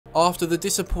After the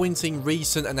disappointing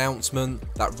recent announcement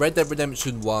that Red Dead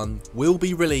Redemption 1 will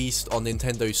be released on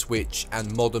Nintendo Switch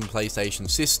and modern PlayStation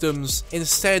systems,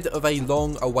 instead of a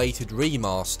long-awaited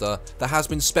remaster that has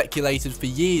been speculated for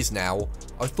years now,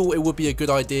 I thought it would be a good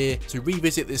idea to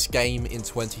revisit this game in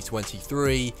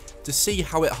 2023 to see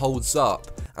how it holds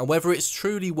up and whether it's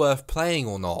truly worth playing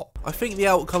or not. I think the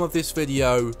outcome of this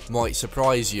video might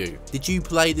surprise you. Did you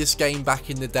play this game back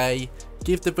in the day?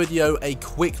 Give the video a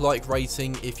quick like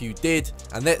rating if you did,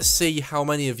 and let's see how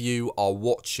many of you are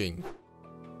watching.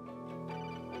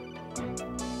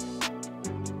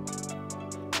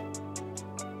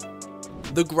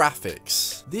 The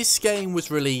graphics. This game was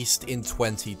released in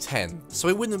 2010, so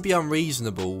it wouldn't be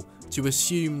unreasonable to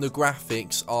assume the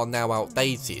graphics are now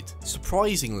outdated.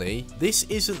 Surprisingly, this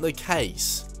isn't the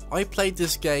case. I played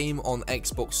this game on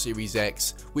Xbox Series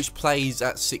X, which plays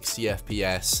at 60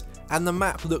 FPS, and the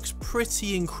map looks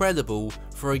pretty incredible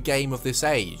for a game of this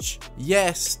age.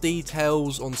 Yes,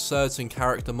 details on certain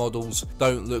character models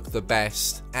don't look the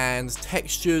best, and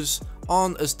textures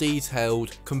aren't as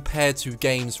detailed compared to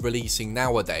games releasing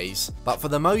nowadays, but for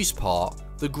the most part,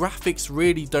 the graphics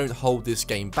really don't hold this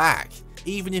game back.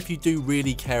 Even if you do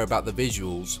really care about the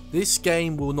visuals, this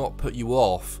game will not put you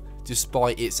off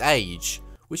despite its age,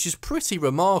 which is pretty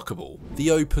remarkable.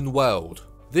 The open world.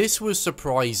 This was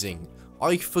surprising.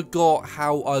 I forgot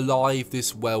how alive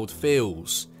this world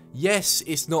feels. Yes,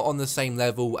 it's not on the same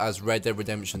level as Red Dead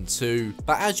Redemption 2,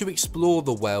 but as you explore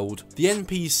the world, the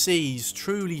NPCs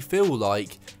truly feel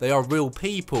like they are real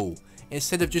people,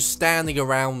 instead of just standing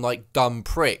around like dumb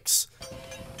pricks.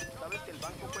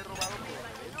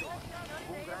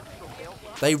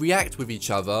 They react with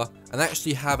each other and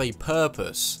actually have a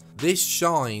purpose. This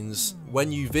shines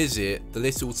when you visit the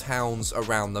little towns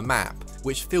around the map,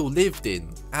 which feel lived in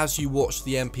as you watch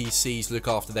the NPCs look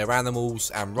after their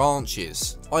animals and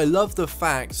ranches. I love the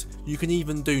fact you can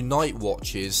even do night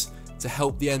watches to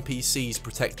help the NPCs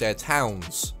protect their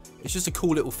towns. It's just a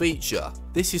cool little feature.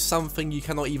 This is something you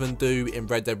cannot even do in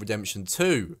Red Dead Redemption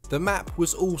 2. The map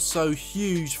was also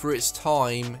huge for its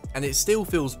time, and it still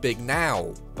feels big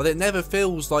now, but it never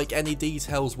feels like any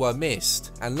details were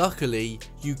missed, and luckily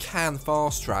you can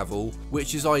fast travel,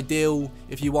 which is ideal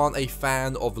if you aren't a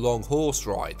fan of long horse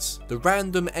rides. The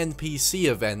random NPC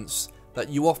events that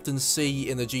you often see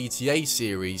in the GTA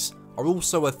series are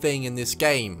also a thing in this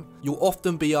game. You'll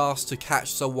often be asked to catch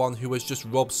someone who has just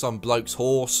robbed some bloke's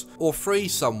horse, or free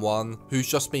someone who's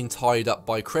just been tied up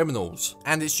by criminals.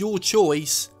 And it's your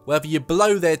choice whether you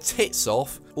blow their tits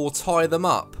off or tie them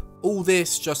up. All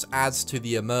this just adds to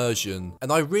the immersion,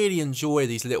 and I really enjoy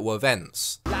these little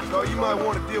events. So you might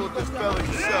want to deal with this fella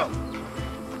yourself.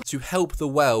 To help the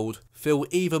world feel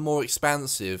even more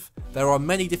expansive, there are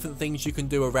many different things you can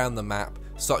do around the map,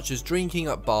 such as drinking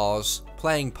at bars,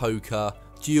 playing poker,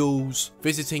 duels,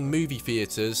 visiting movie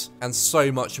theatres, and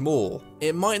so much more.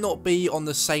 It might not be on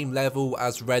the same level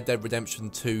as Red Dead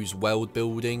Redemption 2's world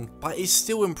building, but it's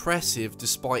still impressive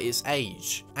despite its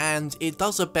age, and it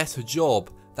does a better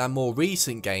job than more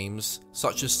recent games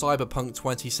such as Cyberpunk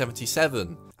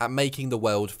 2077 at making the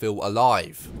world feel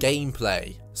alive.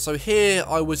 Gameplay. So here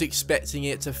I was expecting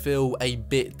it to feel a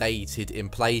bit dated in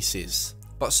places,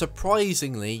 but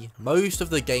surprisingly most of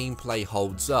the gameplay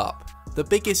holds up. The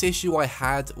biggest issue I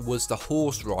had was the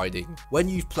horse riding. When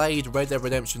you've played Red Dead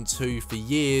Redemption 2 for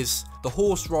years, the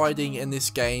horse riding in this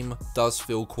game does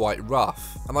feel quite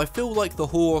rough, and I feel like the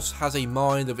horse has a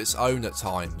mind of its own at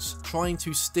times. Trying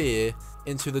to steer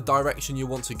into the direction you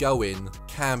want to go in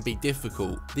can be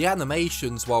difficult. The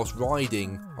animations whilst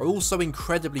riding are also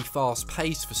incredibly fast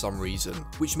paced for some reason,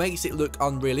 which makes it look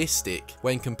unrealistic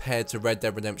when compared to Red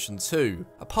Dead Redemption 2.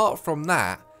 Apart from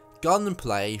that,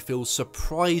 gunplay feels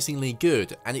surprisingly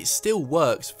good, and it still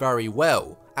works very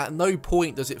well. At no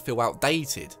point does it feel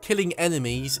outdated. Killing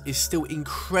enemies is still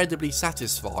incredibly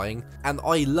satisfying, and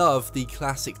I love the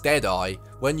classic Deadeye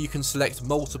when you can select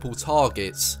multiple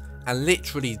targets and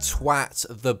literally twat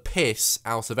the piss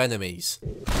out of enemies.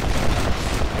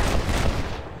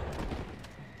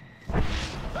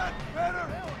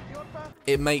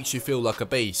 It makes you feel like a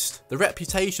beast. The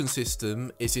reputation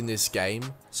system is in this game,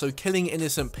 so killing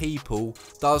innocent people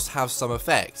does have some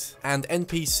effect, and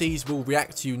NPCs will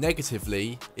react to you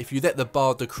negatively if you let the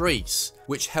bar decrease,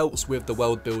 which helps with the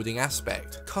world building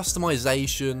aspect.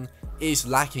 Customization is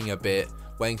lacking a bit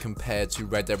when compared to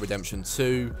Red Dead Redemption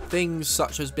 2. Things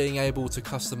such as being able to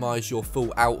customize your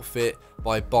full outfit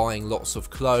by buying lots of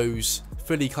clothes,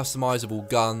 fully customizable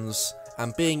guns,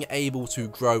 and being able to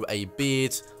grow a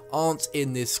beard aren't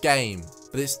in this game.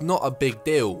 but it's not a big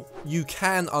deal. You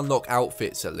can unlock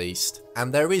outfits at least,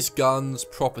 and there is guns,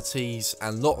 properties,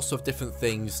 and lots of different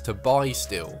things to buy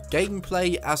still.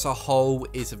 Gameplay as a whole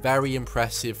is very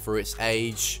impressive for its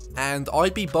age, and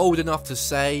I'd be bold enough to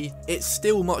say it's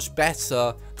still much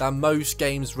better than most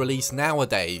games released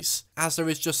nowadays, as there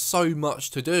is just so much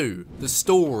to do. The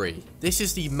story. This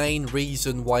is the main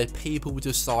reason why people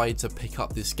decide to pick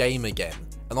up this game again,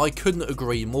 and I couldn't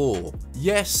agree more.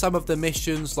 Yes, some of the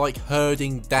missions like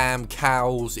herding damn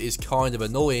cows is kind of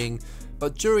annoying,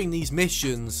 but during these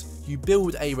missions, you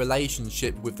build a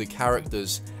relationship with the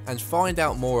characters and find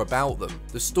out more about them.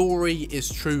 The story is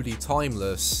truly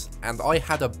timeless, and I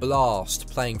had a blast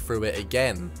playing through it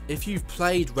again. If you've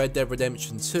played Red Dead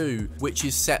Redemption 2, which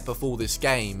is set before this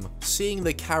game, seeing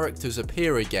the characters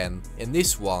appear again in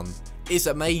this one is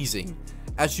amazing,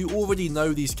 as you already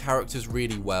know these characters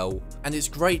really well, and it's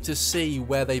great to see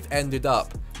where they've ended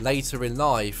up later in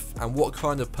life and what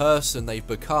kind of person they've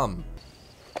become.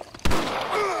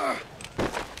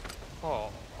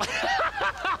 Oh.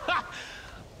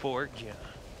 Poor John.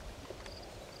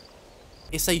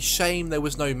 It's a shame there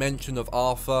was no mention of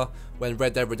Arthur when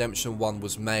Red Dead Redemption 1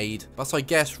 was made, but I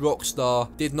guess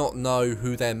Rockstar did not know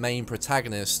who their main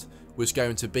protagonist was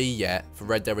going to be yet for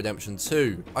Red Dead Redemption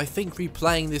 2. I think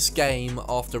replaying this game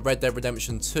after Red Dead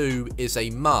Redemption 2 is a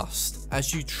must,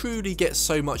 as you truly get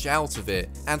so much out of it,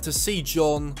 and to see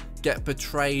John get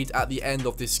betrayed at the end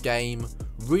of this game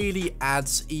really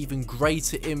adds even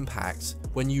greater impact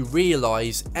when you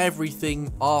realise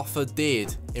everything Arthur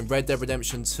did in Red Dead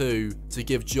Redemption 2 to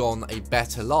give John a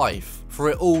better life, for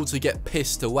it all to get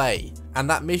pissed away. And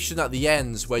that mission at the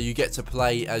end where you get to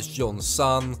play as John's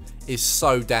son is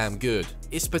so damn good.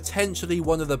 It's potentially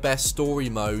one of the best story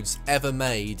modes ever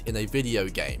made in a video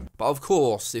game, but of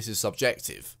course this is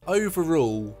subjective.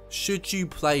 Overall, should you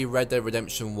play Red Dead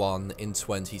Redemption 1 in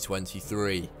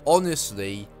 2023?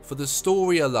 Honestly, for the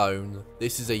story alone,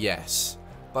 this is a yes.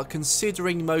 But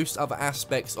considering most other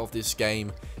aspects of this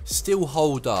game still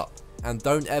hold up and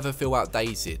don't ever feel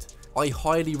outdated, I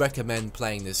highly recommend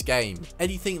playing this game.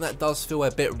 Anything that does feel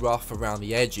a bit rough around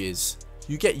the edges,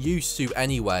 you get used to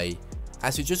anyway,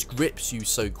 as it just grips you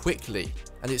so quickly,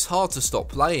 and it's hard to stop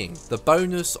playing. The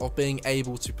bonus of being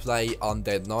able to play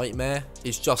Undead Nightmare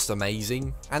is just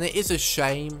amazing, and it is a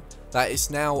shame that it's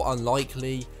now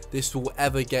unlikely this will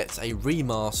ever get a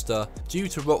remaster due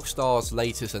to Rockstar's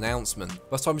latest announcement,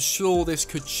 but I'm sure this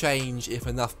could change if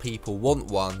enough people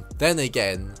want one. Then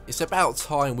again, it's about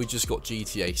time we just got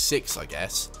GTA 6, I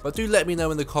guess. But do let me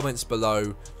know in the comments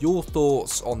below your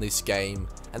thoughts on this game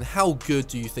and how good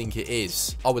do you think it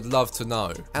is? I would love to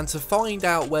know. And to find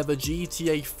out whether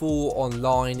GTA 4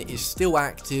 Online is still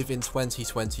active in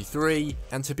 2023,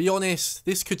 and to be honest,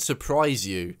 this could surprise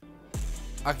you.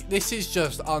 This is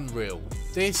just unreal.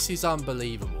 This is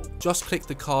unbelievable. Just click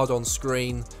the card on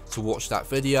screen to watch that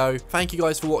video. Thank you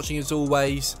guys for watching as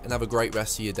always, and have a great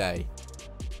rest of your day.